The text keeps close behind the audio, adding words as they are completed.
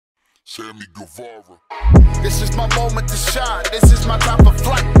Sammy Guevara. This is my moment to shine, this is my time for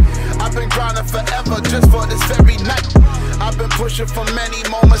flight. I've been grinding forever just for this very night. I've been pushing for many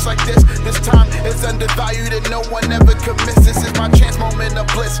moments like this. This time is undervalued and no one ever could miss. This is my chance, moment of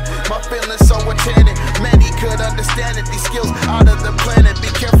bliss. My feelings so enchanted, many could understand it. These skills out of the planet.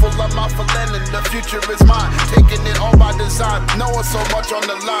 Be careful, I'm out for landing. The future is mine, taking it all by design. Knowing so much on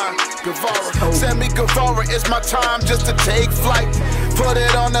the line. Guevara, Sammy Guevara, it's my time just to take flight. Put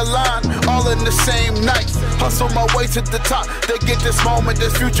it on the line, all in the same night. Hustle my way to the top to get this moment,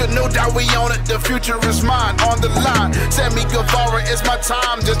 this future. No doubt we own it, the future is mine. On the line, Sammy Guevara, it's my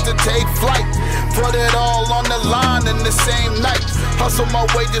time just to take flight. Put it all on the line in the same night. Hustle my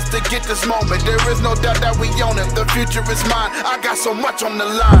way just to get this moment. There is no doubt that we own it, the future is mine. I got so much on the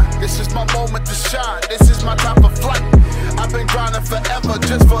line. This is my moment to shine, this is my time for flight. I've been grinding forever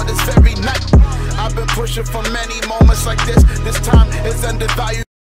just for this very night. I've been pushing for many moments like this. This time is undervalued.